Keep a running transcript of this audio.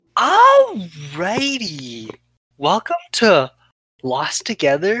Alrighty. Welcome to Lost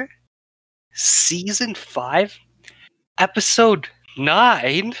Together, Season 5, Episode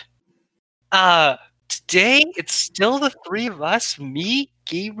 9. Today it's still the three of us, me,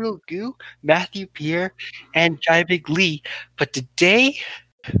 Gabriel Gu, Matthew Pierre, and Jaibig Lee. But today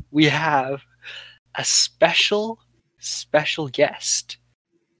we have a special guest.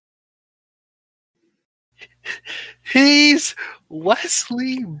 He's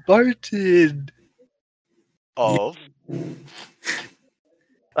Wesley Barton.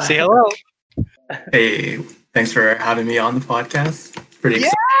 Say hello. Hey, thanks for having me on the podcast. Pretty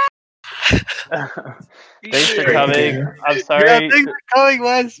excited. Thanks for coming. I'm sorry. Yeah, thanks for coming,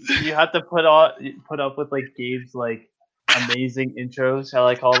 Wes. You have to put up with like Gabe's like amazing intros. Shall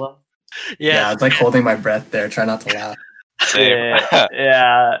I call them? Yeah, it's like holding my breath there. Try not to laugh.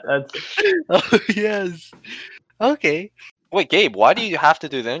 Yeah. That's. Oh yes. Okay. Wait, Gabe, why do you have to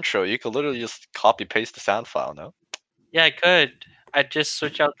do the intro? You could literally just copy paste the sound file, no? Yeah, I could. I'd just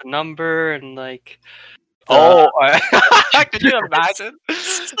switch out the number and like. Could you imagine?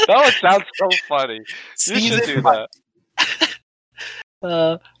 That would sound so funny. You should do that.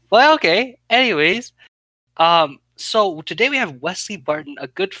 Well, okay. Anyways, so today we have Wesley Barton, a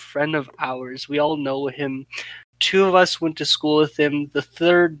good friend of ours. We all know him. Two of us went to school with him. The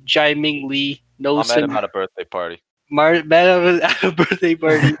third, Jaiming Lee, knows I met him. him at a birthday party. Met him at a birthday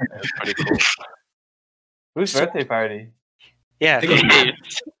party. It's pretty cool. Whose birthday party? Yeah.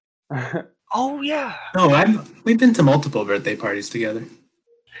 Gabe's. Oh yeah. No, we've been to multiple birthday parties together.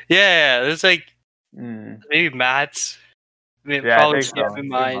 Yeah. There's like maybe Matt's. Probably in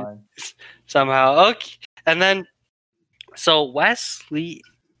mine somehow. Okay, and then so Wes, maybe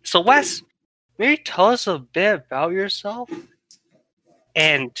tell us a bit about yourself.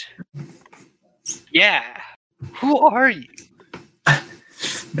 And yeah, who are you?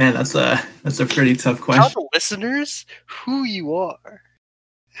 Man, that's a pretty tough Tell question. the listeners who you are.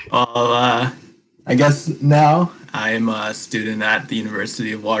 Well, I guess now I'm a student at the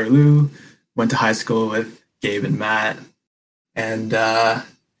University of Waterloo. Went to high school with Gabe and Matt. And yeah,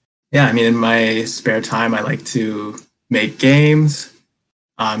 I mean, in my spare time, I like to make games.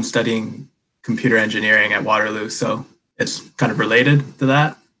 I'm studying computer engineering at Waterloo, so it's kind of related to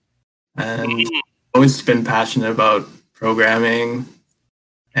that. And I've always been passionate about programming,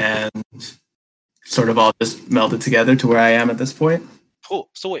 and sort of all just melded together to where I am at this point. Cool.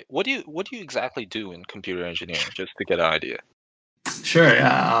 So wait, what do you exactly do in computer engineering, just to get an idea? Sure,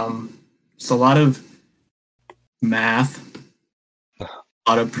 yeah. It's a lot of math, a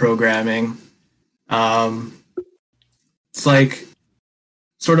lot of programming. It's like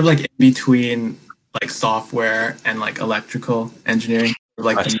sort of like in between like software and like electrical engineering,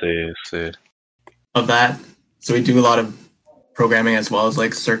 like I see. of that. So we do a lot of programming as well as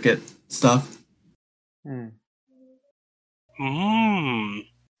like circuit stuff.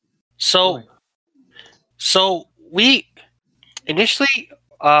 So we initially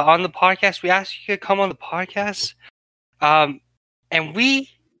on the podcast, we asked you to come on the podcast, and we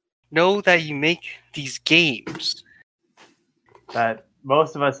know that you make these games that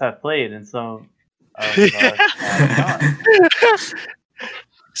most of us have played, and some of us have not.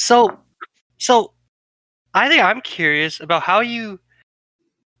 So I think I'm curious about how you.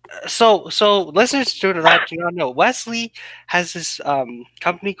 So listeners do not know. Wesley has this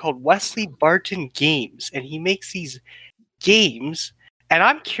company called Wesley Barton Games, and he makes these games. And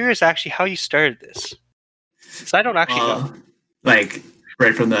I'm curious, actually, how you started this. So I don't actually know. Like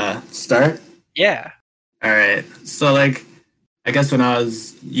right from the start. Yeah. All right. So like, I guess when I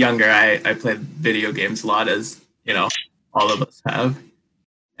was younger, I played video games a lot, as you know, all of us have.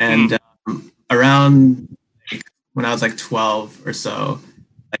 And around when I was like 12 or so,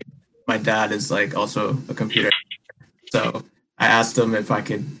 like my dad is like also a computer engineer. So I asked him if I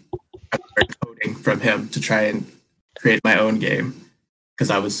could start coding from him to try and create my own game, because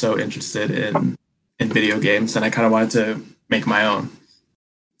I was so interested in video games and I kind of wanted to make my own.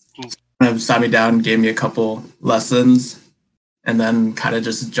 So kind of sat me down, gave me a couple lessons, and then kind of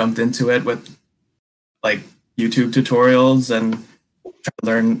just jumped into it with like YouTube tutorials and try to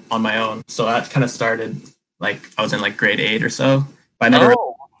learn on my own. So that kind of started like I was in like grade 8 or so, but I never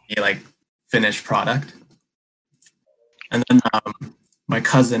really like finished product. And then my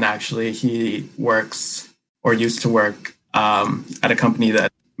cousin actually, he works or used to work at a company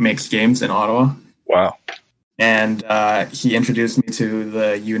that makes games in Ottawa. Wow. And he introduced me to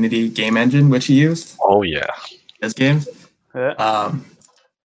the Unity game engine, which he used. Oh yeah. His games. And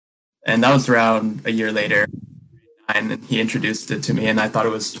that was around a year later, and he introduced it to me, and I thought it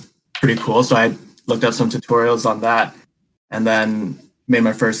was pretty cool. So I looked up some tutorials on that, and then made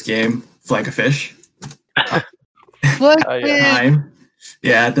my first game Flag of Fish. What? Oh,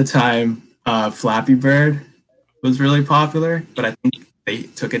 yeah. At the time, Flappy Bird was really popular, but I think they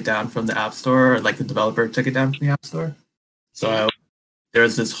took it down from the App Store, or like the developer took it down from the App Store. So there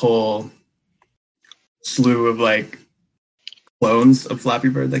was this whole slew of like clones of Flappy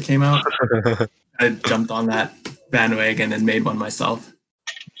Bird that came out. I jumped on that bandwagon and made one myself.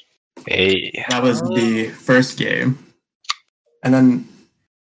 Hey. That was the first game. And then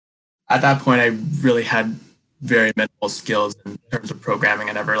at that point, I really had very minimal skills in terms of programming.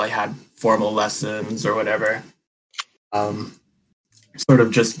 I never like had formal lessons or whatever. Sort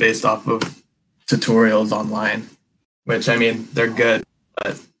of just based off of tutorials online, which I mean, they're good,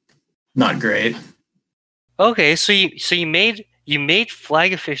 but not great. Okay, so you made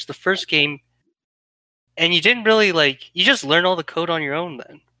Flag of Fish, the first game, and you didn't really you just learned all the code on your own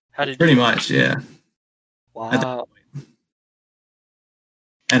then. How did Pretty much, yeah. Wow.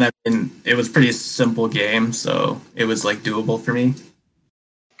 And I mean, it was a pretty simple game, so it was like doable for me.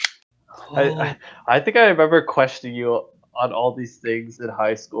 I think I remember questioning you on all these things in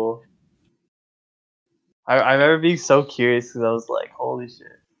high school. I remember being so curious because I was like, holy shit.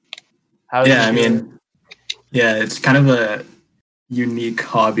 How did Yeah, I you do it? mean, yeah, it's kind of a unique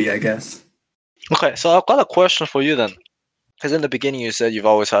hobby, I guess. Okay, so I've got a question for you then. Because in the beginning you said you've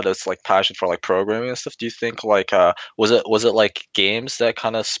always had this like passion for like programming and stuff. Do you think like was it like games that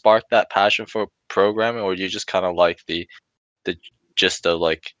kind of sparked that passion for programming, or do you just kind of like the just the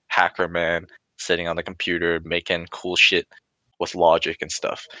like hacker man sitting on the computer making cool shit with logic and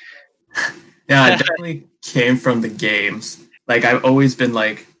stuff? Yeah, it definitely came from the games. Like, I've always been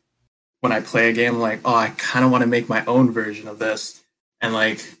like, when I play a game, I'm like, oh, I kind of want to make my own version of this. And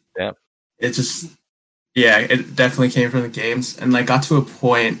like, Yeah. it just, yeah, it definitely came from the games. And like, got to a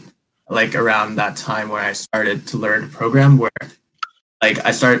point like around that time where I started to learn to program, where like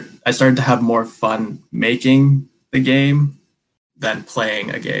I started to have more fun making the game than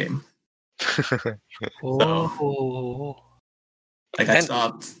playing a game. Oh. Like, I And-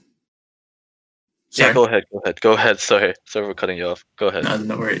 stopped. Yeah, Sorry. go ahead. Sorry for cutting you off. Go ahead.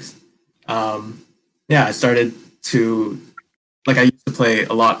 No worries. Yeah, I started to like, I used to play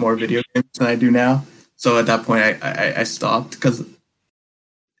a lot more video games than I do now. So at that point, I stopped because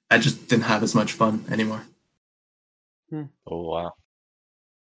I just didn't have as much fun anymore. Oh wow.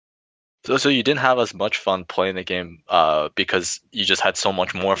 So you didn't have as much fun playing the game because you just had so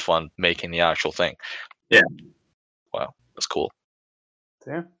much more fun making the actual thing. Yeah. Wow, that's cool.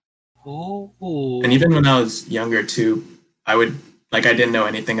 Yeah. Oh. And even when I was younger too, I didn't know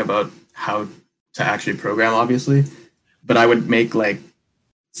anything about how to actually program, obviously, but I would make like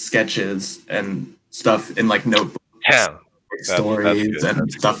sketches and stuff in like notebooks, Damn. stories, good.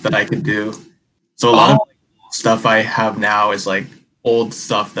 and stuff that I could do. So a lot of stuff I have now is like old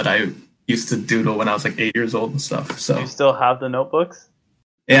stuff that I used to doodle when I was like 8 years old and stuff. Do So you still have the notebooks?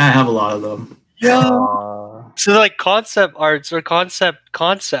 yeah, I have a lot of them. So they're like concept arts or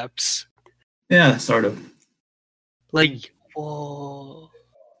concepts. Yeah, sort of. Like, whoa.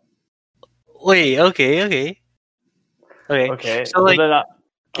 Wait, okay. Okay. So like, then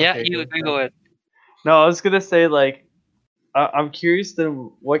yeah, okay, you good. go ahead. No, I was gonna say like, I'm curious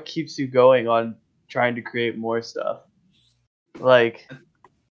then what keeps you going on trying to create more stuff. Like,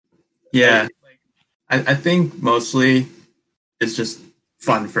 Yeah, I think mostly it's just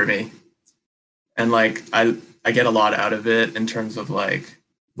fun for me, and like I get a lot out of it in terms of like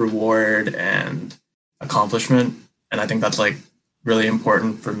reward and accomplishment, and I think that's like really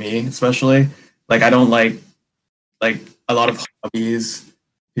important for me, especially. Like, I don't like a lot of hobbies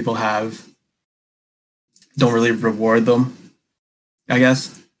people have don't really reward them, I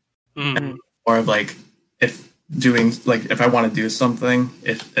guess. Mm. Or of like, if I want to do something,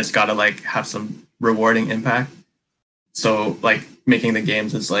 it's got to like have some rewarding impact. So like making the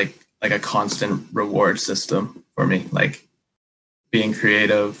games is like a constant reward system for me. Like, being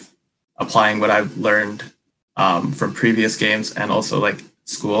creative, applying what I've learned from previous games and also like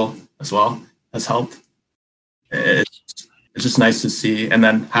school as well has helped. It's just nice to see, and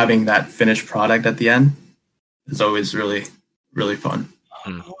then having that finished product at the end is always really, really fun.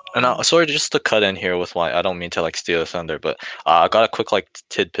 And sorry, just to cut in here with I don't mean to like steal the thunder, but I got a quick like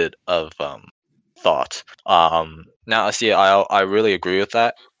tidbit of thought. Now I see, I really agree with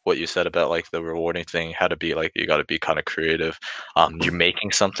that. What you said about like the rewarding thing, how to be like you got to be kind of creative. You're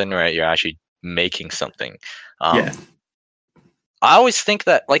making something, right? You're actually making something. Yeah. I always think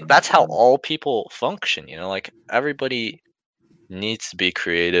that like that's how all people function. You know, like everybody needs to be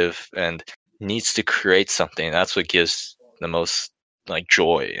creative and needs to create something. That's what gives the most like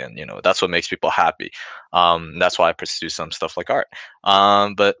joy, and that's what makes people happy. That's why I pursue some stuff like art.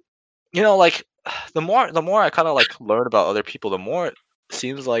 But you know, like the more I kind of like learn about other people, the more it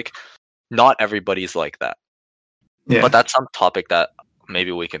seems like not everybody's like that. Yeah. But that's some topic that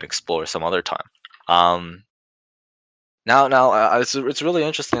maybe we can explore some other time. Um, it's really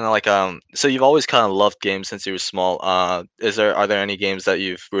interesting. Like, so you've always kind of loved games since you were small. Are there any games that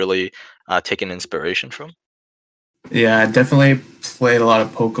you've really taken inspiration from? Yeah, I definitely played a lot of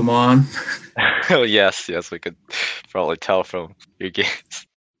Pokemon. Oh yes, we could probably tell from your games.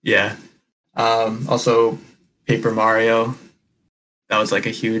 Yeah. Also Paper Mario. That was like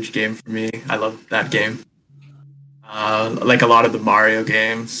a huge game for me. I love that game. Like a lot of the Mario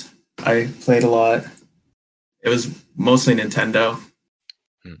games, I played a lot. It was mostly Nintendo.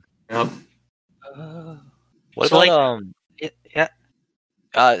 Hmm. Yep. What So about like,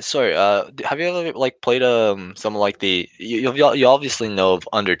 yeah. sorry, have you ever like played some like you obviously know of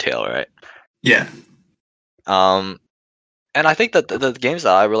Undertale, right? Yeah. Um, and I think that the games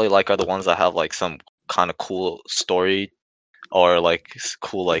that I really like are the ones that have like some kind of cool story or like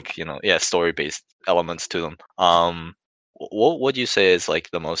cool like story based elements to them. What would you say is like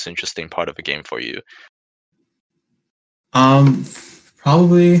the most interesting part of a game for you? Um,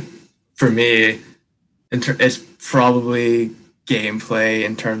 Probably for me, it's probably gameplay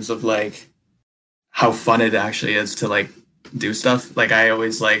in terms of like how fun it actually is to like do stuff. Like I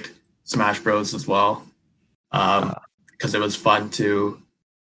always liked Smash Bros as well, Uh, because it was fun to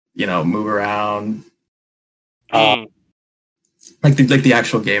move around, Mm. like the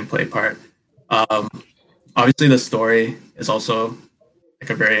actual gameplay part. Um, Obviously, the story is also like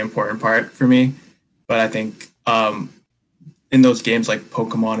a very important part for me, but I think in those games like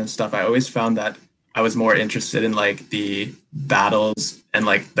Pokemon and stuff, I always found that I was more interested in like the battles and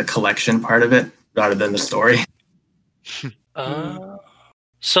like the collection part of it rather than the story. Uh,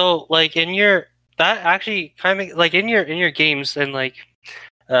 so like in your that actually kind of like in your games and like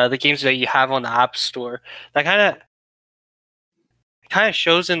the games that you have on the App Store, that kind of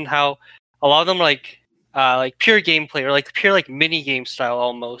shows in how a lot of them like pure gameplay or like pure like mini game style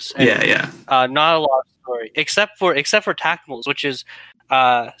almost, and Yeah. not a lot of story except for Tactimals, which is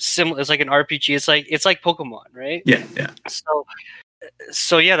similar. It's like an RPG. It's like Pokemon, right? Yeah.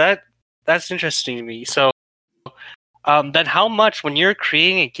 So yeah, that's interesting to me. So then how much when you're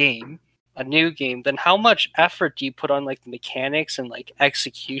creating a new game, then how much effort do you put on like the mechanics and like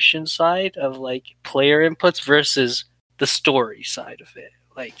execution side of like player inputs versus the story side of it?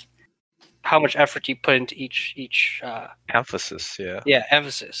 Like how much effort do you put into each Emphasis, yeah.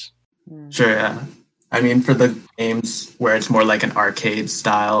 emphasis? Sure. Yeah. I mean, for the games where it's more like an arcade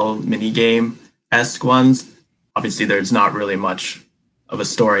style mini game esque ones, obviously there's not really much of a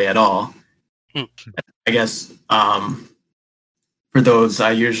story at all. Hmm. I guess for those,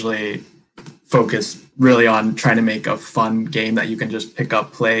 I usually focus really on trying to make a fun game that you can just pick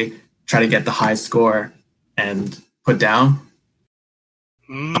up, play, try to get the high score, and put down.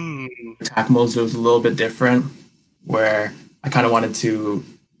 Mm. Attack modes was a little bit different, where I kind of wanted to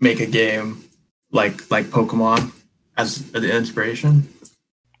make a game like Pokemon as the inspiration,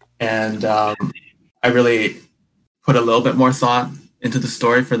 and I really put a little bit more thought into the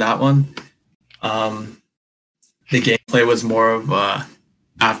story for that one. The gameplay was more of a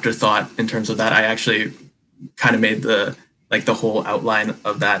afterthought in terms of that. I actually kind of made the whole outline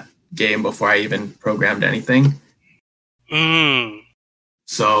of that game before I even programmed anything. Mm.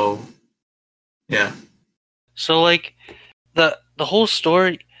 So yeah. So like the whole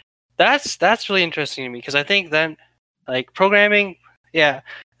story, that's really interesting to me because I think then like programming, yeah,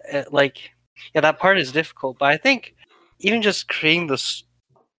 that part is difficult, but I think even just creating the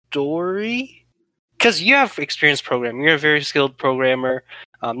story, because you have experience programming, you're a very skilled programmer.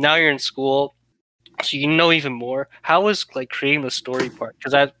 Now you're in school, so you know even more. How is like creating the story part?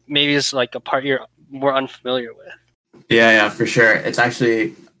 Because that maybe is like a part you're more unfamiliar with. Yeah, for sure. It's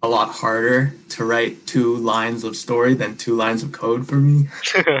actually a lot harder to write 2 lines of story than 2 lines of code for me.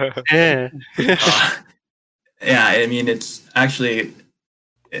 Yeah. Uh, yeah, I mean, it's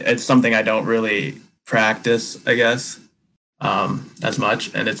something I don't really practice, I guess, as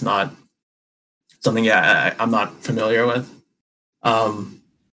much, and it's not something I'm not familiar with. Um,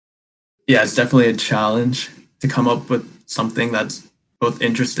 yeah, it's definitely a challenge to come up with something that's both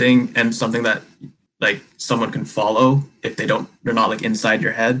interesting and something that like someone can follow if they're not like inside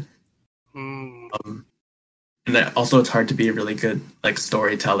your head. Mm. And then also it's hard to be a really good like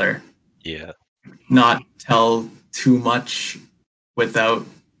storyteller, Yeah. not tell too much without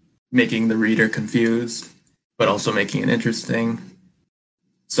making the reader confused, but also making it interesting.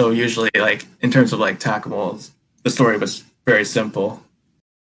 So usually, like in terms of like Tackles, the story was very simple.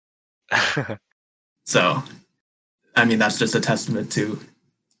 So, I mean, that's just a testament to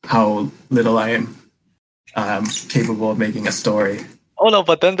how little I am capable of making a story. Oh no,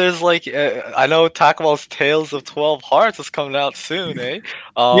 but then there's like I know Takamall's Tales of 12 Hearts is coming out soon, eh?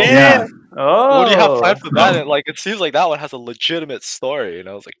 Yeah. Yeah, What do you have planned Oh, for that? And like it seems like that one has a legitimate story, you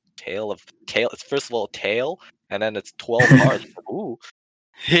know. It's like tale. It's first of all a tale, and then it's 12 hearts. Ooh,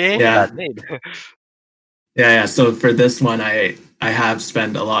 Yeah. what's Yeah. that name? yeah. So for this one, I have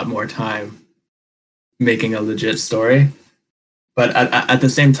spent a lot more time making a legit story, but at the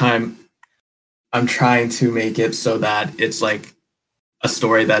same time, I'm trying to make it so that it's like a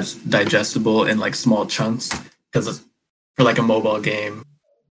story that's digestible in like small chunks. Because for like a mobile game,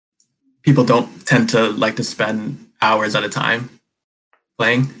 people don't tend to like to spend hours at a time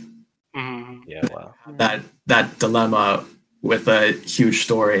playing. Mhm. Yeah, wow. That dilemma with a huge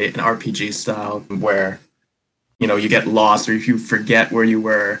story, an RPG style, where you get lost or if you forget where you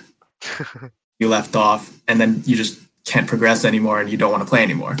were, you left off, and then you just can't progress anymore, and you don't want to play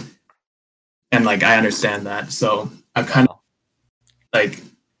anymore. And like I understand that, so I've kind of like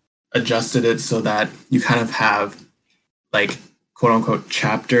adjusted it so that you kind of have like quote unquote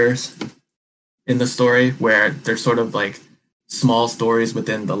chapters in the story where they're sort of like small stories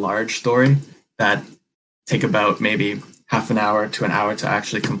within the large story that take about maybe half an hour to an hour to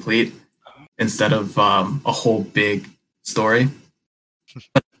actually complete instead of a whole big story.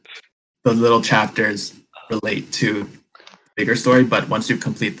 The little chapters relate to the bigger story, but once you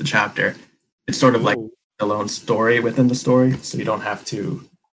complete the chapter, it's sort of like a lone story within the story, so you don't have to.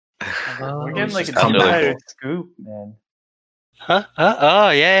 we're getting like an That's really insider cool. scoop, man. Huh? Oh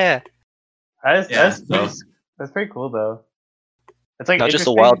yeah. That's Yeah, that's pretty, that's pretty cool though. It's like Not just a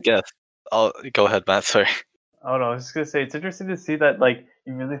interesting. wild guess. Oh, go ahead, Matt. Sorry. Oh no, I was just gonna say it's interesting to see that like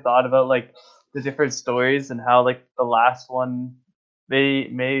you really thought about like the different stories and how like the last one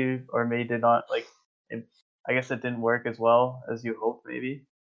may or may did not like. I guess it didn't work as well as you hoped, maybe.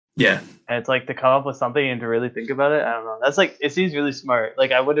 Yeah, And it's like to come up with something and to really think about it. I don't know. That's like it seems really smart.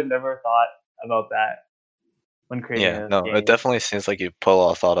 Like I would have never thought about that when creating Yeah, a no, game. it definitely seems like you put a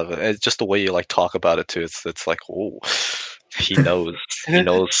lot of thought of it. It's just the way you like talk about it too. It's like, oh, he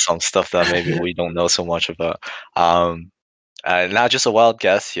knows some stuff that maybe we don't know so much about. Not just a wild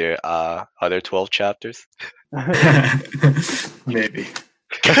guess here. Are there 12 chapters? maybe.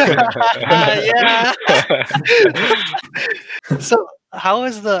 Yeah. So how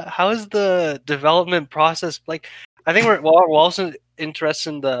is the development process like? I think we're also interested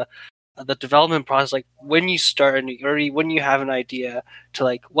in the development process. Like when you start or when you have an idea to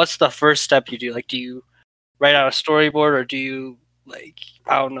like, what's the first step you do? Like, do you write out a storyboard or do you like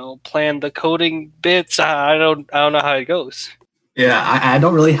I don't know plan the coding bits? I don't know how it goes. Yeah, I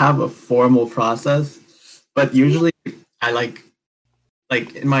don't really have a formal process, but usually I like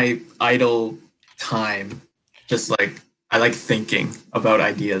in my idle time, just like I like thinking about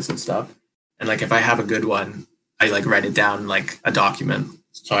ideas and stuff. And like if I have a good one, I like write it down in like a document.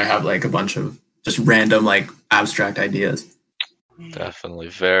 So I have like a bunch of just random like abstract ideas. Definitely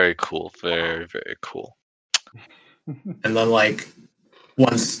very cool. Very, very cool. And then like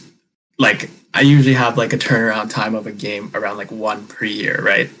once like I usually have like a turnaround time of a game around like one per year,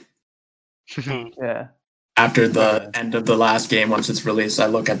 right? Yeah. After the Yeah. end of the last game, once it's released, I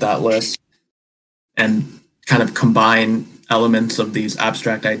look at that list and kind of combine elements of these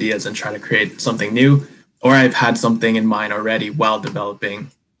abstract ideas and try to create something new. Or I've had something in mind already while developing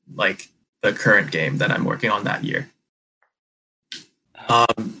like the current game that I'm working on that year.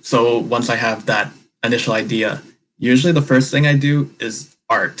 So once I have that initial idea, usually the first thing I do is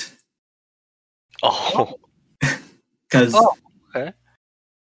art. Oh, Because okay.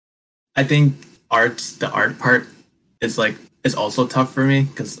 I think the art part is like is also tough for me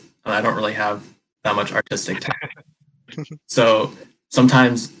because I don't really have that much artistic talent. So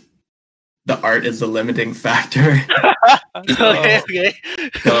sometimes the art is the limiting factor. Okay.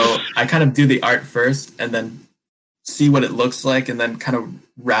 So I kind of do the art first and then see what it looks like and then kind of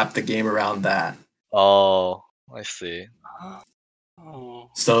wrap the game around that oh, I see. Oh.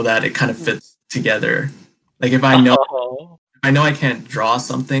 so that it kind of fits together. Like if I know Oh. I can't draw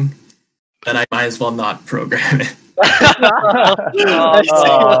something, then I might as well not program it. I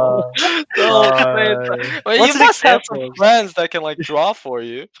see. Well, What's you an must have some example? friends that can like draw for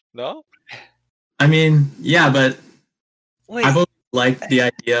you, no? I mean, yeah, but Wait, I've always liked the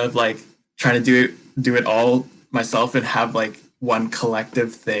idea of like trying to do it all myself and have like one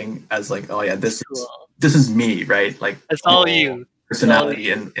collective thing as like, oh yeah, this is me, right? Like it's all Oh. you. personality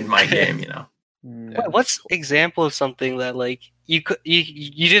in my game, Wait, what's example of something that like you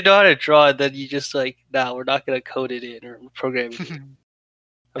didn't know how to draw and then you just like, nah, we're not gonna code it in or program it in.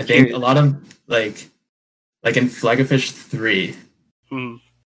 I think a lot of like in Flag of Fish 3, Hmm.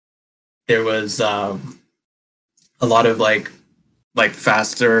 there was a lot of like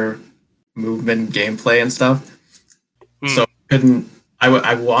faster movement gameplay and stuff. So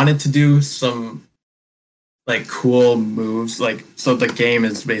I wanted to do some like cool moves. Like, so the game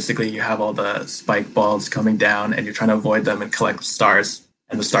is basically you have all the spike balls coming down and you're trying to avoid them and collect stars,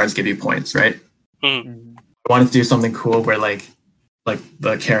 and the stars give you points, right? Mhm. I wanted to do something cool where like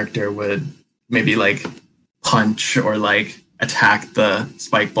the character would maybe like punch or like attack the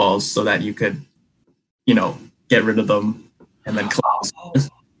spike balls so that you could, you know, get rid of them and then collect stars.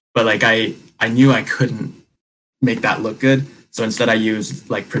 But like I knew I couldn't make that look good, so instead I used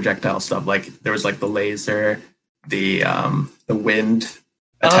like projectile stuff. Like there was like the laser, the wind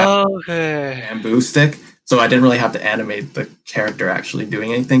attack, Okay. bamboo stick. So I didn't really have to animate the character actually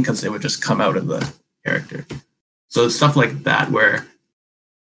doing anything because it would just come out of the character. So stuff like that, where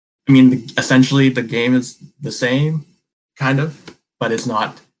I mean, essentially the game is the same, kind of, but it's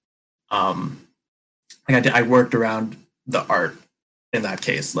not. Like I worked around the art in that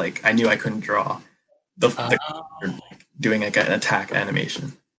case. Like I knew I couldn't draw the like, doing like an attack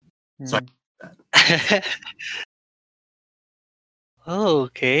animation. So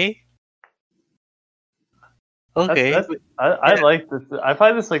Okay. Okay. I like this. I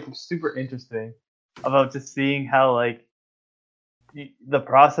find this like super interesting about just seeing how like the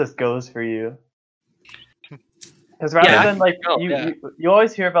process goes for you. Because rather Yeah, than like yeah. you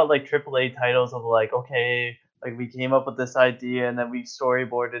always hear about like AAA titles of like, okay, like we came up with this idea and then we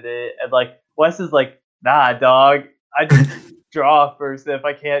storyboarded it, and like Wes is like, nah, dog, I just draw first. And if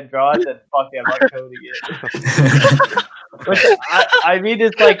I can't draw it, then fuck it, I'm not coding it. Which I mean,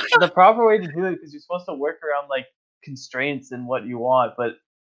 it's like the proper way to do it because you're supposed to work around like constraints and what you want. But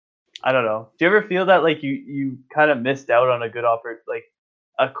I don't know. Do you ever feel that like you kind of missed out on a good like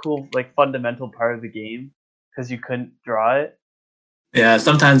a cool like fundamental part of the game because you couldn't draw it? Yeah,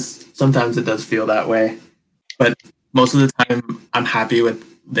 sometimes it does feel that way, but most of the time I'm happy with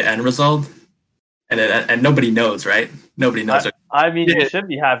the end result, and nobody knows, right? Nobody knows. I mean, Yeah. you should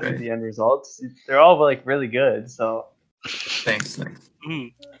be happy with the end results. They're all like really good. So Thanks.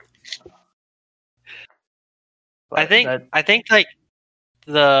 Mm. but I think like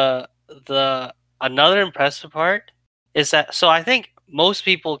the another impressive part is that, so I think most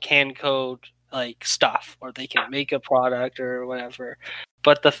people can code like stuff, or they can make a product or whatever,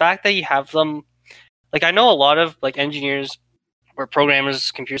 but the fact that you have them, like I know a lot of like engineers or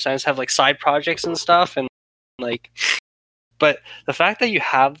programmers, computer science, have like side projects and stuff, and like, but the fact that you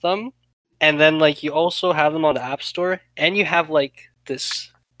have them, and then like you also have them on the App Store, and you have like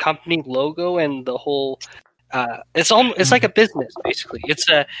this company logo and the whole it's like a business basically. It's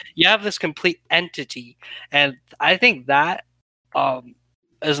a, you have this complete entity, and I think that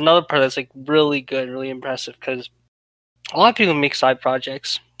is another part that's like really good, really impressive, because a lot of people make side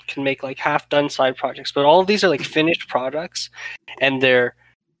projects, can make like half done side projects, but all of these are like finished products, and they're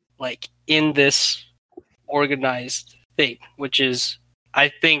like in this organized thing, which is,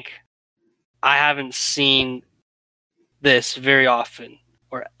 I think, I haven't seen this very often,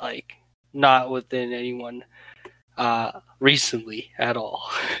 or like not within anyone recently at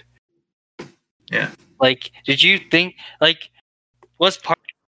all. Yeah. Like, did you think like, was part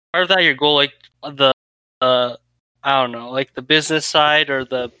of that your goal, like the I don't know, like the business side or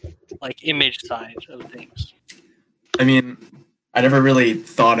the like image side of things? I mean, I never really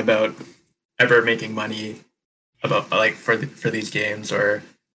thought about ever making money about like for these games, or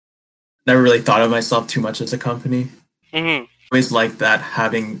never really thought of myself too much as a company. Mm-hmm. Always like that,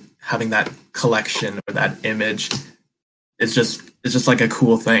 having that collection or that image is just like a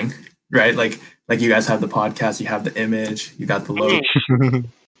cool thing, right? Like you guys have the podcast, you have the image, you got the logo,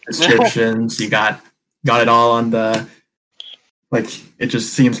 descriptions, you got it all on the, like, it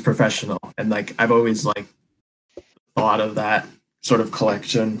just seems professional. And like I've always like thought of that sort of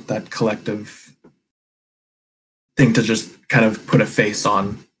collection, that collective thing to just kind of put a face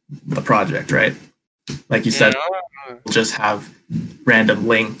on the project, right? Like you said, just have random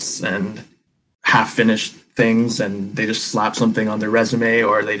links and half finished things, and they just slap something on their resume,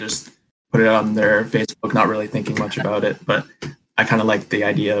 or they just put it on their Facebook, not really thinking much about it. But I kind of like the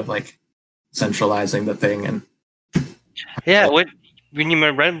idea of like centralizing the thing. And yeah, when you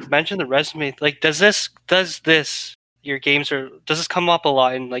mention the resume, like does this your games, or does this come up a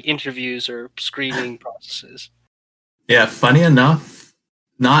lot in like interviews or screening processes? Yeah, funny enough,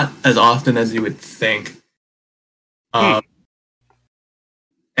 not as often as you would think. And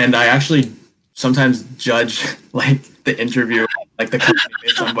I actually sometimes judge like the interview, like the company,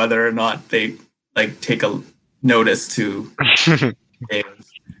 based on whether or not they like take a notice to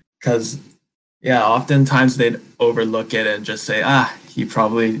games. Because yeah, oftentimes they'd overlook it and just say,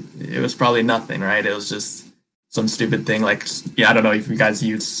 it was probably nothing, right? It was just some stupid thing like, yeah, I don't know if you guys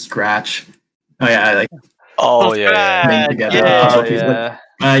use Scratch. Oh yeah, like Oh yeah. putting together yeah. puzzle Oh pieces.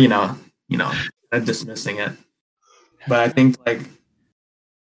 yeah. You know, I'm dismissing it. But I think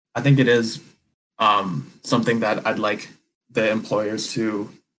it is something that I'd like the employers to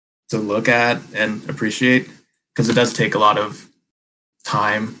look at and appreciate, because it does take a lot of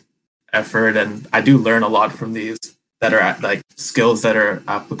time, effort, and I do learn a lot from these that are like skills that are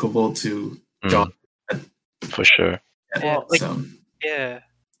applicable to jobs. For sure. Well, like- So Yeah.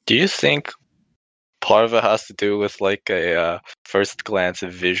 Do you think part of it has to do with like a first glance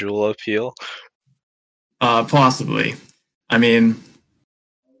visual appeal? possibly. I mean,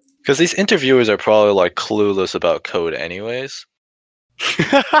 Because these interviewers are probably like clueless about code, anyways. You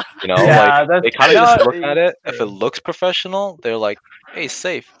know, Yeah, like that's- they kind you of know just what, look at it. If it same. looks professional, they're like, "Hey,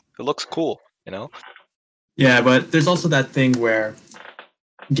 safe. It looks cool." You know. yeah, but there's also that thing where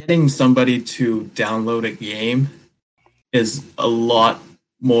getting somebody to download a game is a lot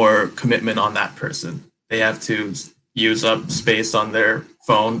more commitment on that person. They have to use up space on their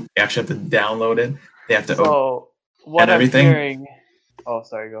phone. They actually have to download it. They have to open. So what I'm everything. hearing. Oh,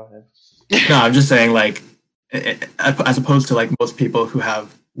 sorry. Go ahead. No, I'm just saying, like, as opposed to like most people who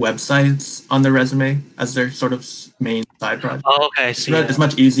have websites on their resume as their sort of main side project. Oh, okay, I see. It's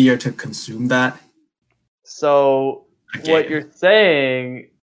much easier to consume that. So Okay. what you're saying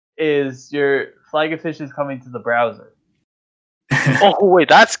is your Flag of Fish is coming to the browser. Oh wait,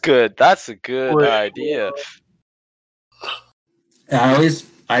 that's good. That's a good Wait. idea.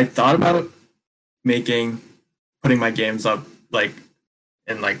 I thought about putting my games up like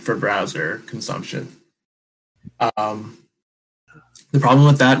for browser consumption. The problem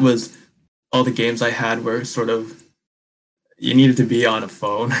with that was all the games I had were sort of, you needed to be on a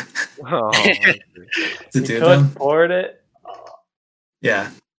phone Oh, to You do could them. port it.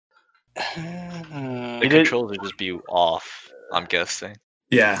 Yeah, the You did- controls would just be off. I'm guessing.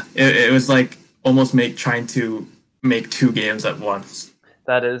 yeah. It was like almost trying to make two games at once.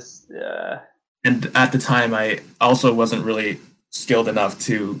 That is, yeah. And at the time, I also wasn't really skilled enough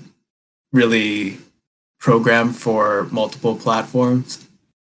to really program for multiple platforms,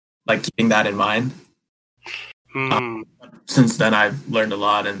 like keeping that in mind. Hmm. Since then, I've learned a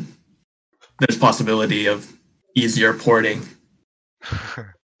lot, and there's possibility of easier porting.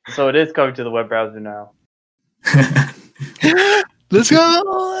 So it is coming to the web browser now. Let's go.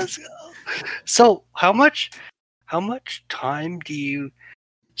 Let's go. So, how much time do you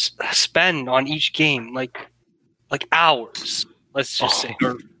spend on each game? Like hours. Let's just say,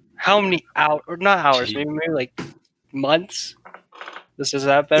 or how many hours? Or not hours? Gee. Maybe like months. Is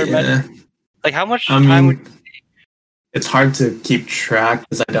that better? Yeah. Like how much I time mean, would? it's hard to keep track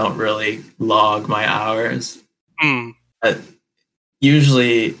because I don't really log my hours. Hmm. But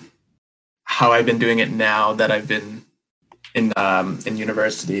usually, how I've been doing it now that I've been in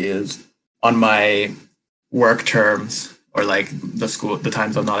university is on my work terms, or like the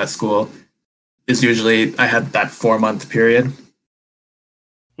times I'm not at school, is usually I had that 4-month period.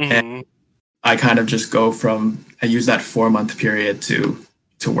 Mhm. I kind of just I use that 4-month period to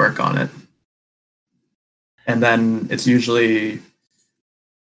work on it. And then it's usually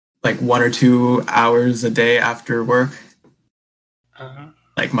like 1 or 2 hours a day after work, Uh-huh.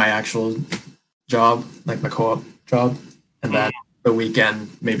 like my actual job, like my co-op job. And then the weekend,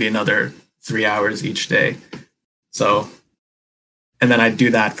 maybe another 3 hours each day. So, and then I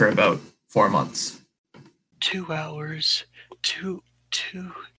do that for about 4 months. 2 hours. Two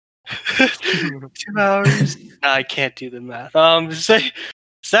 2 hours. No, I can't do the math. So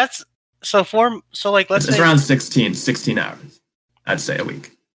that's so like let's It's say around 16 hours, I'd say, a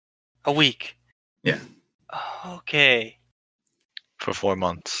week. a week. Yeah. Okay. For 4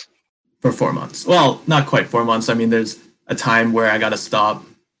 months. For 4 months. Well, not quite 4 months. I mean, there's a time where I got to stop,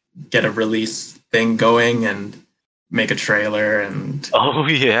 get a release thing going, and make a trailer, and Oh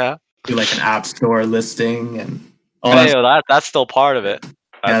yeah. do like an app store listing, and all Hey, that. that's still part of it.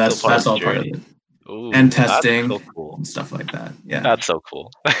 That's still all the part of journey. it, Ooh, and that's testing so cool. and stuff like that. Yeah. That's so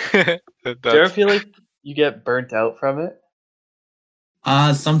cool. Do you ever feel like you get burnt out from it?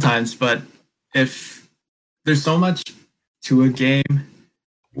 Sometimes, but if there's so much to a game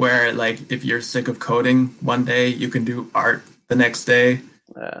where, like, if you're sick of coding one day, you can do art the next day.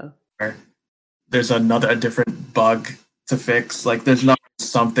 Yeah. Or there's a different bug to fix. Like, there's not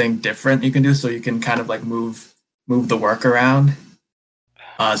something different you can do, so you can kind of like move the work around.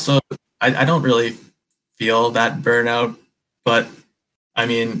 So I don't really feel that burnout, but I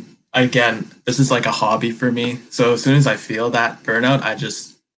mean, again, this is like a hobby for me. So as soon as I feel that burnout,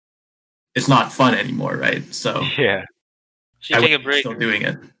 it's not fun anymore, right? So Yeah. So you take a break. Still doing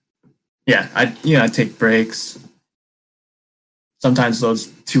it. Yeah, I take breaks. Sometimes those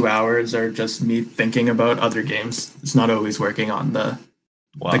 2 hours are just me thinking about other games. It's not always working on the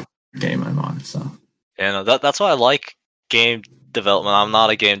game I'm on. So And that's why I like game development. I'm not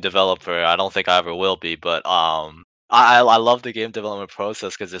a game developer. I don't think I ever will be, but I love the game development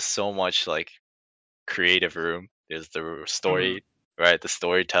process because there's so much like creative room. There's the story, right? The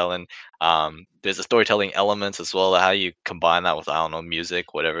storytelling. There's the storytelling elements as well. How you combine that with, I don't know,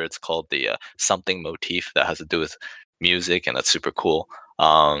 music, whatever it's called, the something motif that has to do with music, and that's super cool.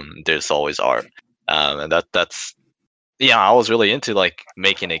 There's always art, and that's yeah. I was really into like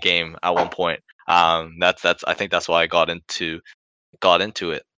making a game at one point. That's I think that's why I got into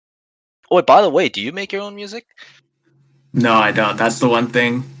it. Oh, wait, by the way, do you make your own music? no, I don't. That's the one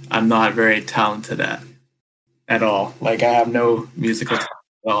thing I'm not very talented at all. Like I have no musical talent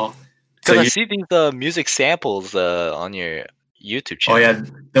at all. Because I you- see these music samples on your YouTube oh channel. yeah,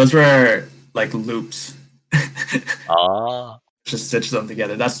 those were like loops. Ah, Just stitch them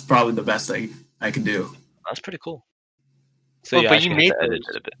together. That's probably the best I can do. that's pretty cool. So Well, you but actually you have made to edit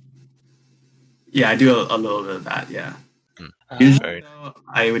those. it a bit. Yeah, I do a little bit of that. Yeah. Ah. Usually, though,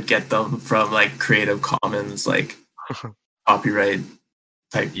 I would get them from like Creative Commons, like copyright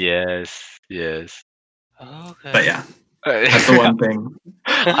type. Yes. Okay. But yeah, that's the one thing.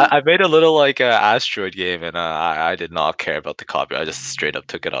 I made a little like asteroid game, and I did not care about the copyright. I just straight up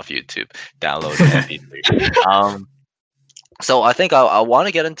took it off YouTube, downloaded MP3. So I think I want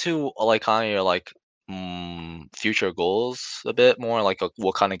to get into like kind of your like future goals a bit more, like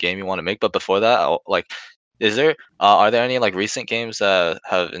what kind of game you want to make. But before that, is there are there any like recent games that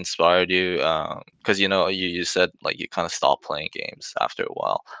have inspired you? Because you said like you kind of stopped playing games after a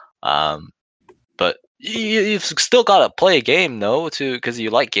while. But you've still got to play a game, no? Because you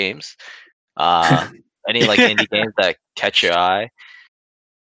like games. Any like indie games that catch your eye?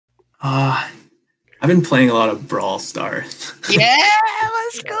 I've been playing a lot of Brawl Stars. Yeah,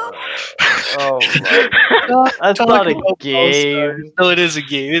 let's go. Oh my. That's not a game. No, it is a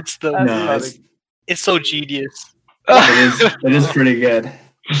game. It's the. That's No, not it's, It's so genius. it is pretty good.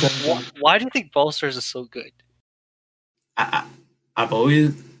 Why do you think Brawl Stars is so good? I've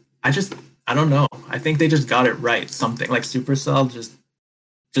always, I don't know. I think they just got it right. Something like Supercell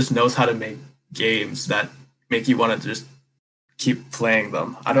just knows how to make games that make you want to just keep playing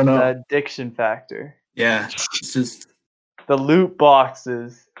them. I don't know. The addiction factor. Yeah, it's just The loot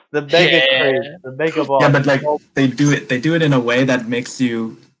boxes. The mega Yeah. crates. The mega box. yeah, but like they do it in a way that makes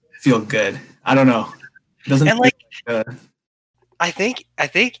you feel good. I don't know. It doesn't And like, uh, I think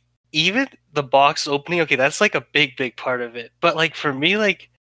even the box opening, okay, that's like a big part of it. But like for me, like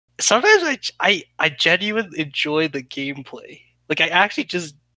sometimes I genuinely enjoy the gameplay. Like I actually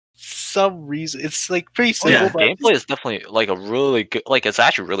just some reason it's like pretty Oh, yeah, simple. but gameplay is definitely like a really good. Like it's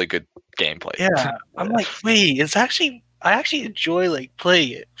actually really good gameplay. yeah, I'm like, wait, I actually enjoy like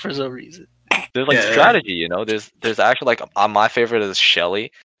playing it for some reason. There's like Yeah. strategy, There's actually like my favorite is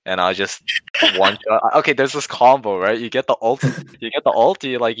Shelly, and I just one shot. Okay, there's this combo, right? You get the ult,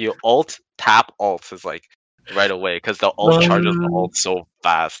 you ult tap ult is like right away because the ult charges the ult so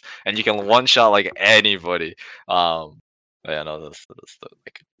fast, and you can one shot like anybody. Yeah, no, that's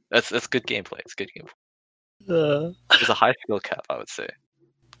like it's good gameplay. It's good gameplay. There's a high skill cap, I would say.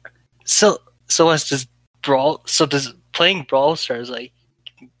 So as does does playing Brawl Stars like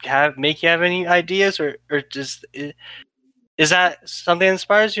make you have any ideas or just is that something that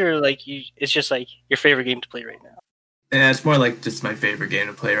inspires you or like you it's just like your favorite game to play right now? yeah, it's more like just my favorite game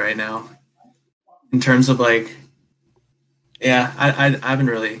to play right now. In terms of like, yeah, I haven't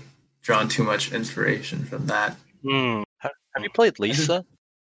really drawn too much inspiration from that. Have you played Lisa?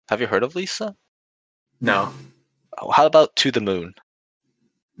 Have you heard of Lisa? No, How about To the Moon?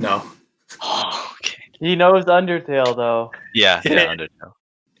 no, Oh, okay. He knows Undertale though. Yeah, Yeah. Undertale.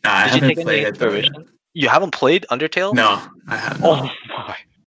 I Did you haven't take any played it though. inspiration? You haven't played Undertale? No, I have Oh not. my.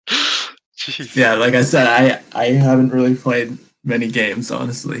 Jeez. Yeah, like I said, I haven't really played many games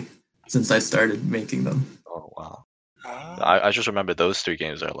honestly since I started making them. Oh wow. I just remember those three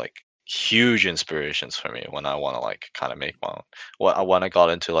games are like huge inspirations for me when I want to like kind of make my own. When I got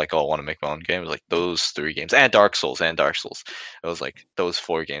into like, I want to make my own games, like those three games and Dark Souls. It was like those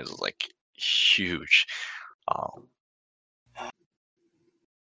four games was like huge.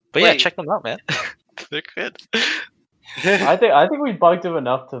 But yeah, Wait. check them out, man. They're good. I think we bugged him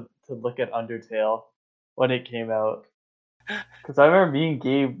enough to look at Undertale when it came out. Because I remember me and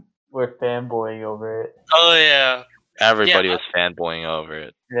Gabe were fanboying over it. Oh yeah. Everybody Yeah. was fanboying over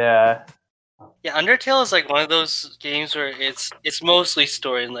it. Yeah. Yeah, Undertale is like one of those games where it's mostly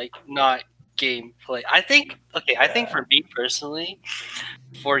story and like not gameplay. I think for me personally,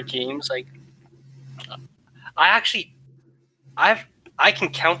 for games like I can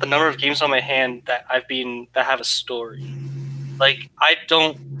count the number of games on my hand that have a story. Like I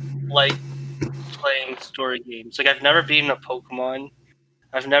don't like playing story games. Like I've never beaten a Pokemon.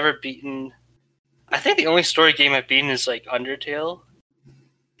 I've never beaten. I think the only story game I've beaten is like Undertale.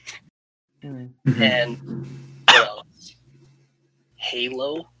 Mhm. And what else?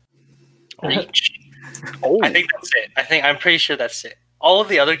 Halo, Reach. Oh, I think that's it. I'm pretty sure that's it. All of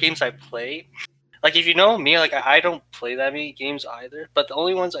the other games I play, like if you know me, like I don't play that many games either. But the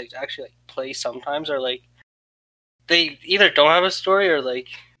only ones I actually like play sometimes are like they either don't have a story or like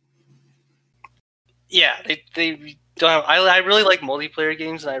they don't have. I really like multiplayer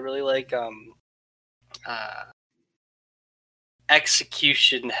games and I really like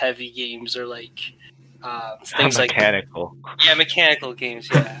execution heavy games or like things like mechanical. mechanical games.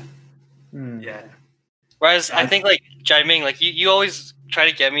 Yeah. Yeah. Whereas I think like Jaiming, like you always try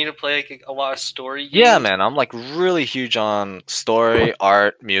to get me to play like a lot of story games. Yeah, man, I'm like really huge on story,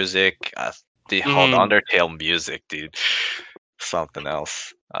 art, music. The whole Undertale music, dude, something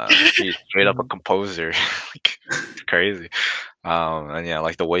else. He's straight up a composer. Like, it's crazy. And yeah,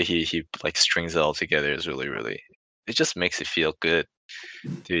 like the way he like strings it all together is really. It just makes it feel good,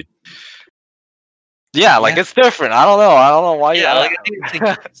 dude. Yeah, like it's different. I don't know why. Yeah, like I think it's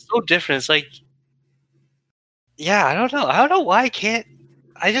like, it's so different. It's like, yeah, I don't know. I don't know why I can't.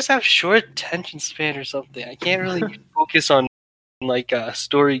 I just have short attention span or something. I can't really focus on like a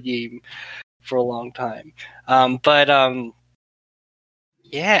story game for a long time. But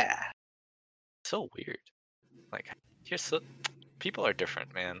yeah, so weird. Like people are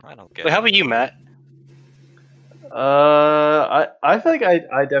different, man. I don't get Wait, it. how about you, Matt? I feel like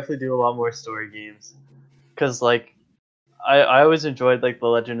I definitely do a lot more story games, because like I always enjoyed like The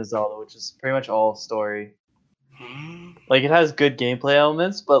Legend of Zelda, which is pretty much all story. Like it has good gameplay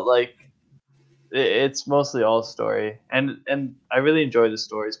elements, but like it's mostly all story, and I really enjoy the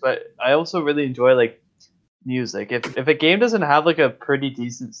stories. But I also really enjoy like music. If a game doesn't have like a pretty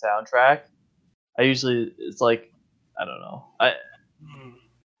decent soundtrack, it's like I don't know.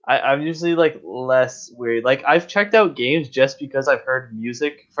 I'm usually like less weird. Like I've checked out games just because I've heard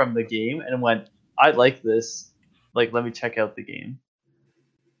music from the game and went, I like this. Like let me check out the game.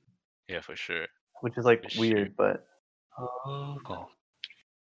 Yeah, for sure. Which is like For weird, but Oh.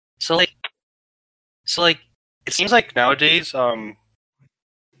 So like it seems like nowadays like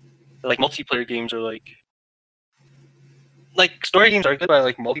multiplayer games are like story games are good, but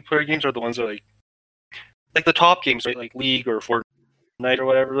like multiplayer games are the ones that are like the top games, right? Like League or Fortnite or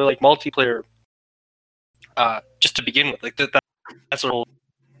whatever. They're like multiplayer just to begin with. Like that's the whole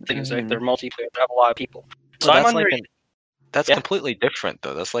thing is like they're multiplayer. They have a lot of people. So Well, I'm that's wondering. that's completely different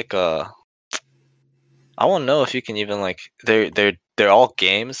though. That's like I won't know if you can even like they're all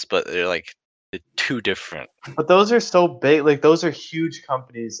games, but they're too different. But those are so big. Like those are huge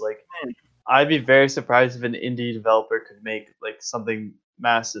companies. Like I'd be very surprised if an indie developer could make like something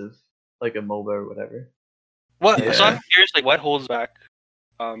massive, like a MOBA or whatever. What? Yeah. So I'm curious, like, what holds back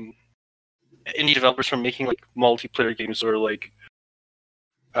indie developers from making like multiplayer games or like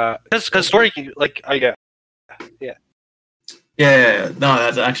because story like yeah. No,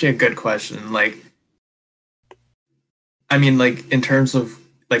 that's actually a good question. Like, I mean, like in terms of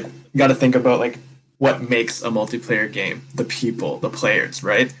like, you got to think about like what makes a multiplayer game. The people, the players,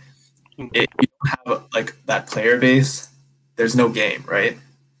 right? If you don't have like that player base, there's no game, right?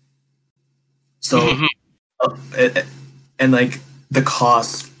 So, and like the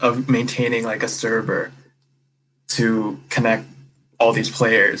cost of maintaining like a server to connect all these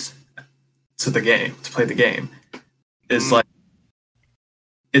players to the game, to play the game, is like,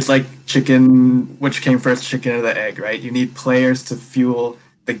 it's like chicken, which came first, chicken or the egg, right? You need players to fuel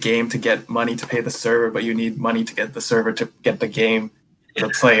the game to get money to pay the server, but you need money to get the server to get the game to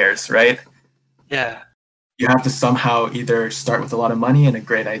the players, right? Yeah. You have to somehow either start with a lot of money and a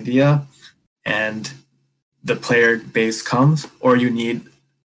great idea and the player base comes, or you need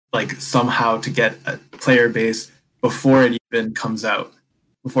like somehow to get a player base before it even comes out,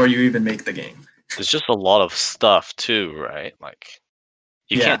 before you even make the game. There's just a lot of stuff too, right? Like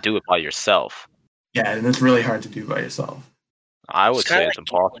you can't do it by yourself. Yeah, and it's really hard to do by yourself. I would say it's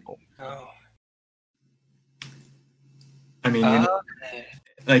impossible. Oh. I mean, you know,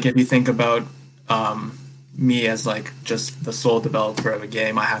 like if you think about me as like just the sole developer of a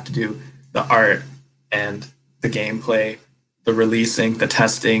game, I have to do the art and the gameplay, the releasing, the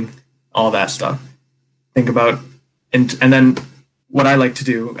testing, all that stuff. Think about and then what I like to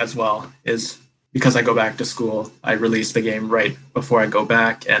do as well is because I go back to school, I release the game right before I go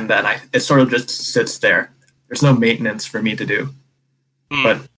back, and then it sort of just sits there. There's no maintenance for me to do.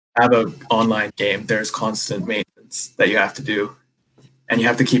 But have an online game, there's constant maintenance that you have to do, and you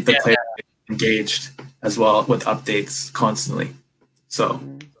have to keep the player engaged as well with updates constantly. So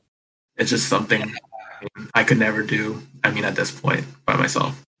it's just something I could never do. I mean, at this point, by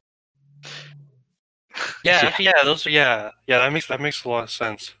myself. Yeah, those are that makes a lot of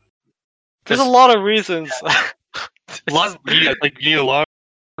sense. There's a lot of reasons. You need a lot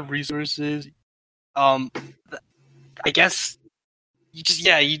of resources. I guess you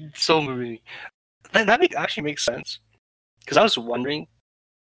so moving. That actually makes sense, because I was wondering,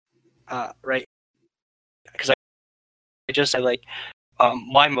 right? Because I just said like,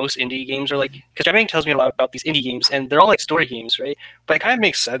 why most indie games are like, because Japan tells me a lot about these indie games, and they're all like story games, right? But it kind of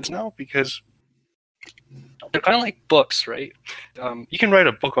makes sense now because they're kind of like books, right? You can write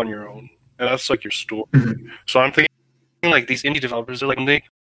a book on your own, and that's like your story. So I'm thinking like these indie developers are like, when they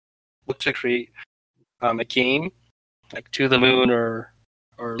look to create a game like To the Moon or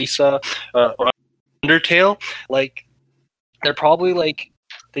Lisa or Undertale, like they're probably like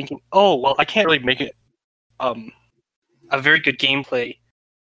thinking, oh well, I can't really make it a very good gameplay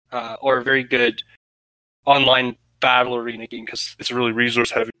or a very good online battle arena game because it's really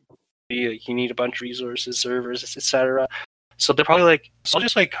resource heavy. Like, you need a bunch of resources, servers, etc. So they're probably like, so I'll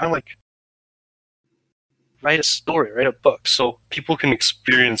just like kind of like write a story, write a book, so people can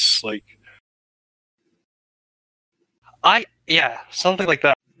experience like something like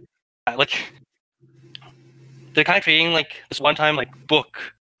that. Like they're kind of creating like this one-time like book.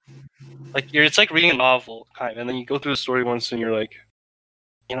 Like it's like reading a novel, kind of, and then you go through the story once, and you're like,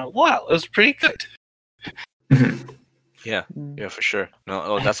 wow, it was pretty good. Yeah, for sure.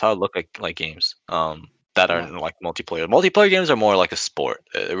 No, that's how I look at like games. That are like multiplayer. Multiplayer games are more like a sport.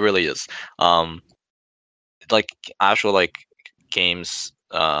 It really is. Like actual like games,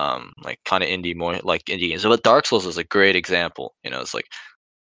 like kind of indie, more like indie games. But Dark Souls is a great example. It's like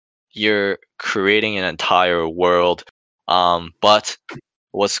you're creating an entire world. But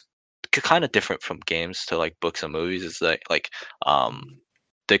what's kind of different from games to like books and movies is that like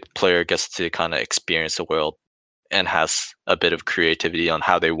the player gets to kind of experience the world and has a bit of creativity on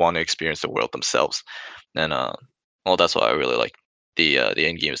how they want to experience the world themselves. And well, that's why I really like the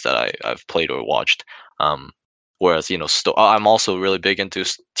indie games that I've played or watched. Whereas I'm also really big into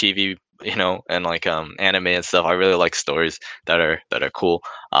TV, and like anime and stuff. I really like stories that are cool.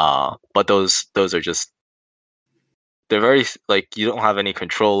 But those are just, they're very like, you don't have any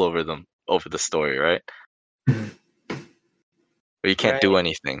control over them, over the story, right? Or you can't do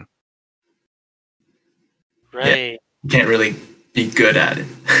anything. Right. Yeah, you can't really be good at it.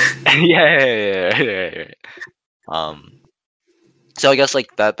 Yeah. So I guess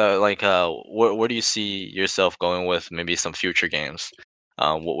like that like where do you see yourself going with maybe some future games?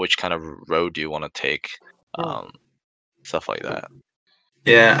 Which kind of road do you want to take? Stuff like that.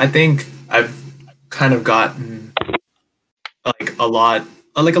 Yeah, I think I've kind of gotten like a lot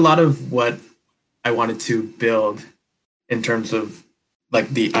of what I wanted to build in terms of like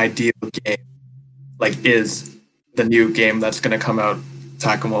the ideal game, like is the new game that's going to come out,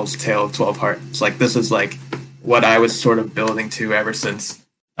 Takumo's Tale of 12 Hearts. Like this is like what I was sort of building to ever since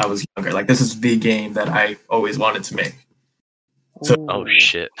I was younger. Like this is the game that I always wanted to make. So oh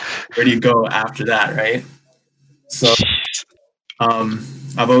shit, where do you go after that, right? So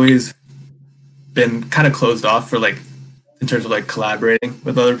I've always been kind of closed off for like in terms of like collaborating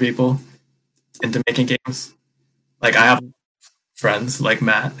with other people into making games. Like I have friends like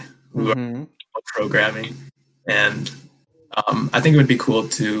Matt who are programming, and I think it would be cool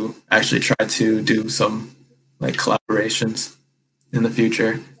to actually try to do some like collaborations in the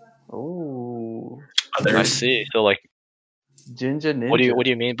future. Oh, I see. So like, Ginger Ninja. What do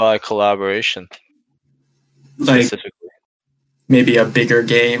you mean by collaboration? Like specifically? Maybe a bigger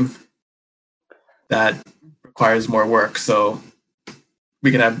game that requires more work, so we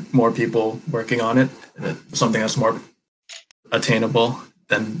can have more people working on it, and something that's more attainable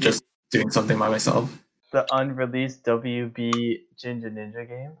than just doing something by myself. The unreleased WB Ginger Ninja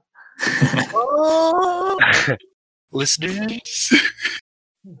game. Listeners.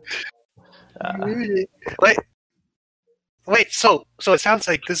 Wait. So it sounds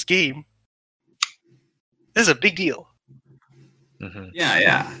like this game is a big deal. Mm-hmm.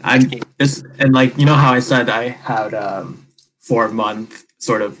 Yeah. I'm just, and like, how I said I had 4-month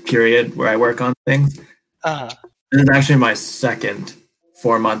sort of period where I work on things. This is actually my second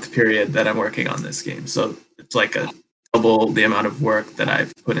 4-month period that I'm working on this game. So it's like a double the amount of work that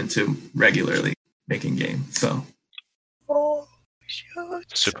I've put into regularly making games. So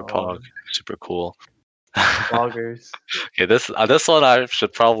Super Oh. Pog, super cool. Bloggers. Okay, this one I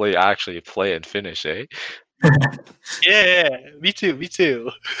should probably actually play and finish, eh? Yeah, me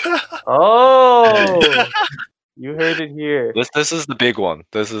too. Oh, you heard it here. This is the big one.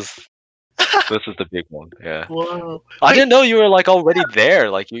 This is the big one. Yeah. Whoa. I didn't know you were like already there.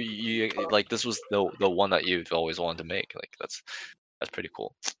 Like you like this was the one that you've always wanted to make. Like that's pretty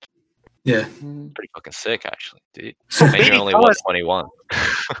cool. Yeah. Pretty fucking sick, actually, dude. So And maybe you're only tell what us, 21.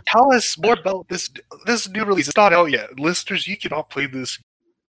 tell us more about this new release. It's not out yet, listeners. You cannot play this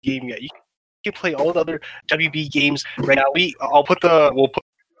game yet. You can play all the other WB games right now. We'll put the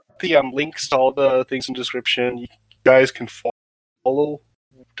links to all the things in the description. You guys can follow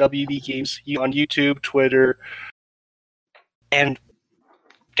WB Games on YouTube, Twitter, and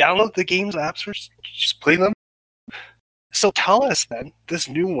download the games apps or just play them. So tell us then, this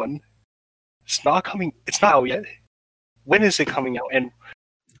new one, it's not out yet. When is it coming out?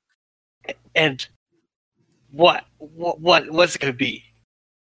 And what's it gonna be?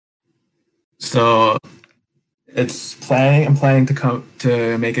 So I'm planning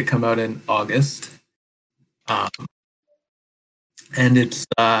to make it come out in August. And it's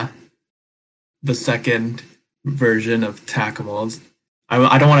the second version of Takamals.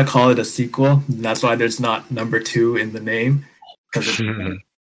 I don't want to call it a sequel. That's why there's not number 2 in the name, because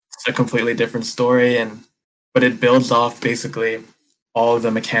it's a completely different story, but it builds off basically all of the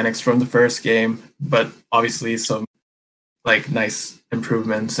mechanics from the first game, but obviously some like nice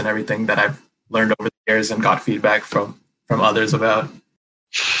improvements and everything that I've learned over the years and got feedback from others about.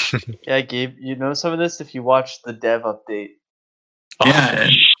 Yeah, Gabe, you know some of this if you watch the dev update. Yeah,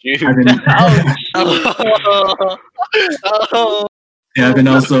 Shoot. I've been, yeah, I've been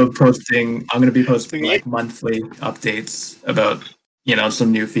also posting. I'm gonna be posting like monthly updates about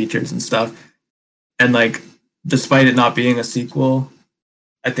some new features and stuff. And like, despite it not being a sequel,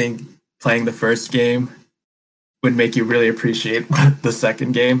 I think playing the first game would make you really appreciate the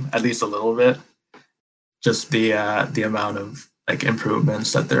second game at least a little bit. Just the amount of like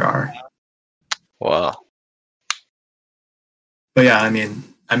improvements that there are. Wow. But yeah, I mean,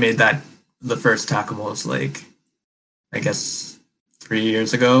 I made the first Takamals like, I guess 3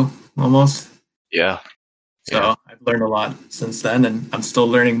 years ago almost. Yeah. So I've learned a lot since then, and I'm still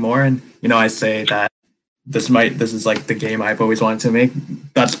learning more. And I say that this is like the game I've always wanted to make.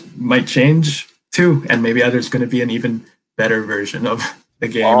 That might change too, and maybe there's going to be an even better version of the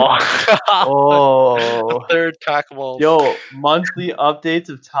game. Oh, Third Takamals. Yo, monthly updates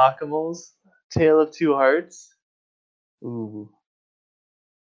of Takamals, Tale of Two Hearts. Ooh,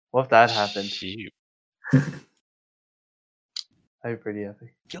 what if that happened? Shoot. That'd be pretty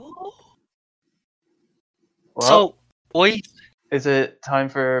epic. Yo. Well, So, boys, is it time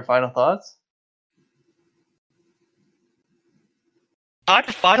for final thoughts? on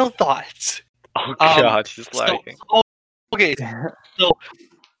final thoughts. Oh god, he's lagging. Okay, so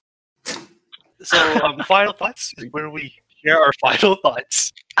final thoughts is where we share our final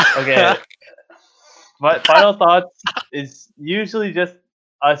thoughts. Okay. My final thoughts is usually just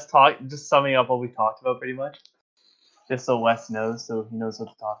us just summing up what we talked about pretty much. Just so Wes knows, so he knows what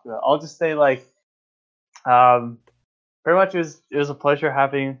to talk about. I'll just say like, pretty much it was a pleasure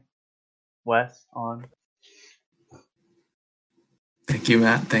having Wes on. Thank you,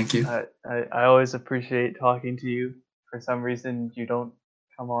 Matt. Thank you. I always appreciate talking to you. For some reason, you don't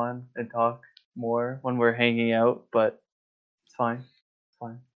come on and talk more when we're hanging out, but it's fine. It's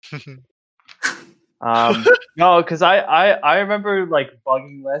fine. No, because I remember like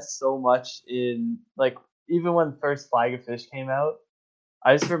bugging Wes so much in like even when first Flag of Fish came out.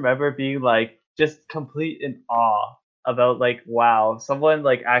 I just remember being like just complete in awe about like, wow, someone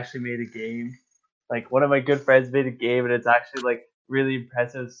like actually made a game. Like one of my good friends made a game and it's actually like really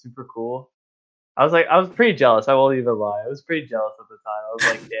impressive, super cool. I was pretty jealous. I won't even lie. I was pretty jealous at the time. I was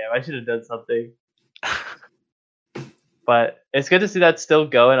like, damn, I should have done something. But it's good to see that still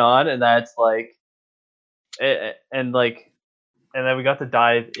going on, and that's like, and then we got to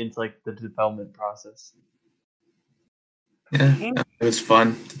dive into like the development process. Yeah, it was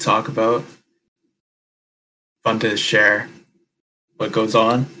fun to talk about. Fun to share what goes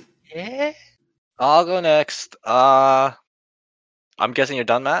on. Yeah. I'll go next. I'm guessing you're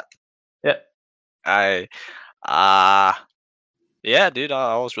done, Matt? Yeah. Yeah, dude,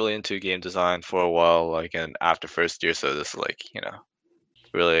 I was really into game design for a while, like, and after first year, so this is like,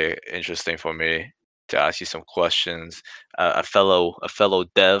 really interesting for me to ask you some questions. A fellow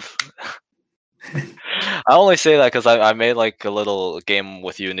dev. I only say that because I made like a little game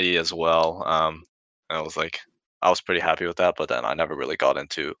with Unity as well. And I was like, I was pretty happy with that. But then I never really got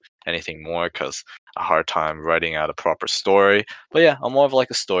into anything more because a hard time writing out a proper story. But yeah, I'm more of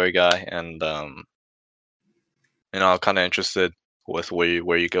like a story guy, and I'm kind of interested with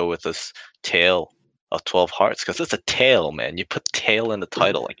where you go with this tale of 12 hearts because it's a tale, man. You put tale in the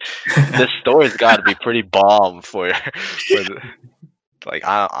title, like this story's got to be pretty bomb for for the, like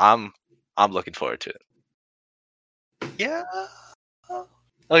I'm looking forward to it. Yeah.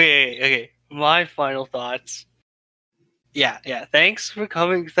 Okay. My final thoughts. Yeah. Thanks for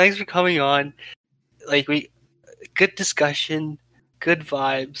coming. Thanks for coming on. Like good discussion, good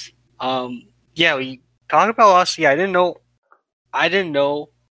vibes. Yeah, we talked about lost. Yeah, I didn't know.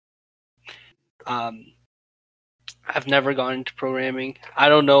 I've never gone into programming. I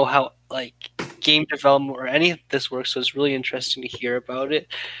don't know how like game development or any of this works. So it's really interesting to hear about it.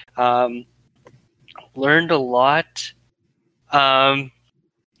 Learned a lot.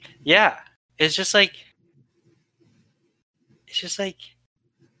 Yeah, it's just like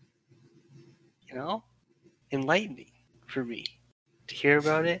enlightening for me to hear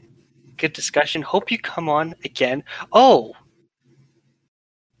about it. Good discussion. Hope you come on again. Oh,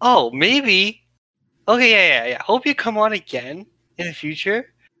 maybe. Okay, yeah. Hope you come on again in the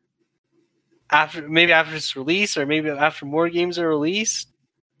future. After its release, or maybe after more games are released.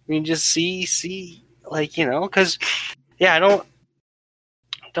 We can just see, like, because yeah, I don't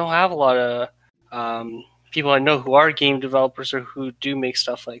have a lot of people I know who are game developers or who do make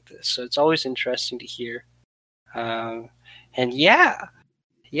stuff like this. So it's always interesting to hear. And yeah.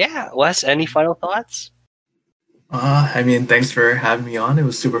 Wes, any final thoughts? I mean, thanks for having me on. It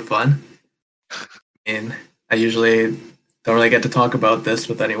was super fun. And I usually don't really get to talk about this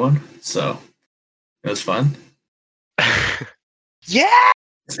with anyone, so it was fun. Yeah.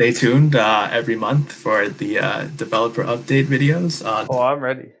 Stay tuned every month for the developer update videos on I'm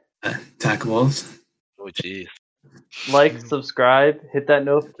ready. Tackables. Oh jeez. Like, subscribe, hit that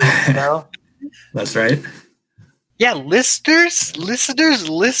notification bell. That's right. Yeah, listeners,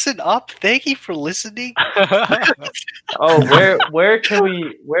 listen up. Thank you for listening. Oh, where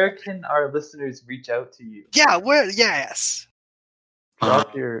can our listeners reach out to you? Yeah, yes.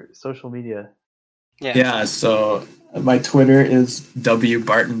 Drop your social media. Yeah, so my Twitter is W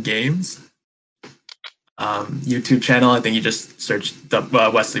Barton Games. YouTube channel, I think you just search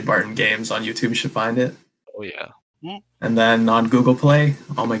Wesley Barton Games on YouTube, you should find it. Oh yeah. And then on Google Play,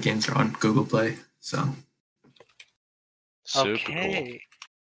 all my games are on Google Play. So Super cool.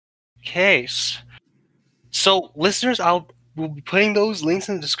 Okay. So listeners, we'll be putting those links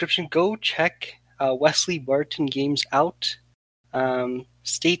in the description. Go check Wesley Barton Games out.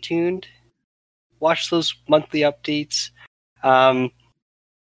 Stay tuned. Watch those monthly updates.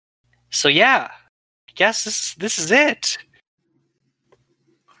 So yeah, I guess this is it.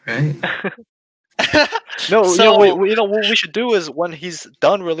 right. No, So- what we should do is when he's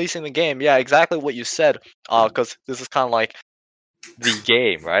done releasing the game, yeah, exactly what you said. Because this is kind of like the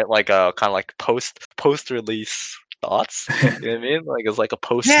game, right? Like kind of like post release thoughts. You know what I mean? Like it's like a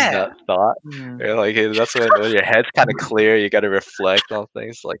post Yeah. thought. Yeah, like that's when your head's kind of clear. You got to reflect on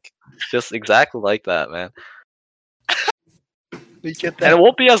things, like just exactly like that, man. We get And that. it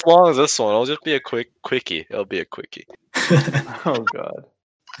won't be as long as this one. It'll just be a quickie. It'll be a quickie. Oh god.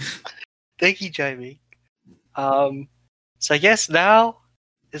 Thank you, Jaime. So I guess now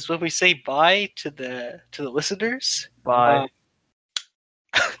is when we say bye to the listeners. Bye.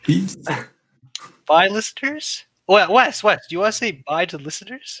 Peace. Bye, listeners. Wes, do you want to say bye to the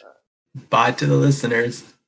listeners? Bye to the listeners.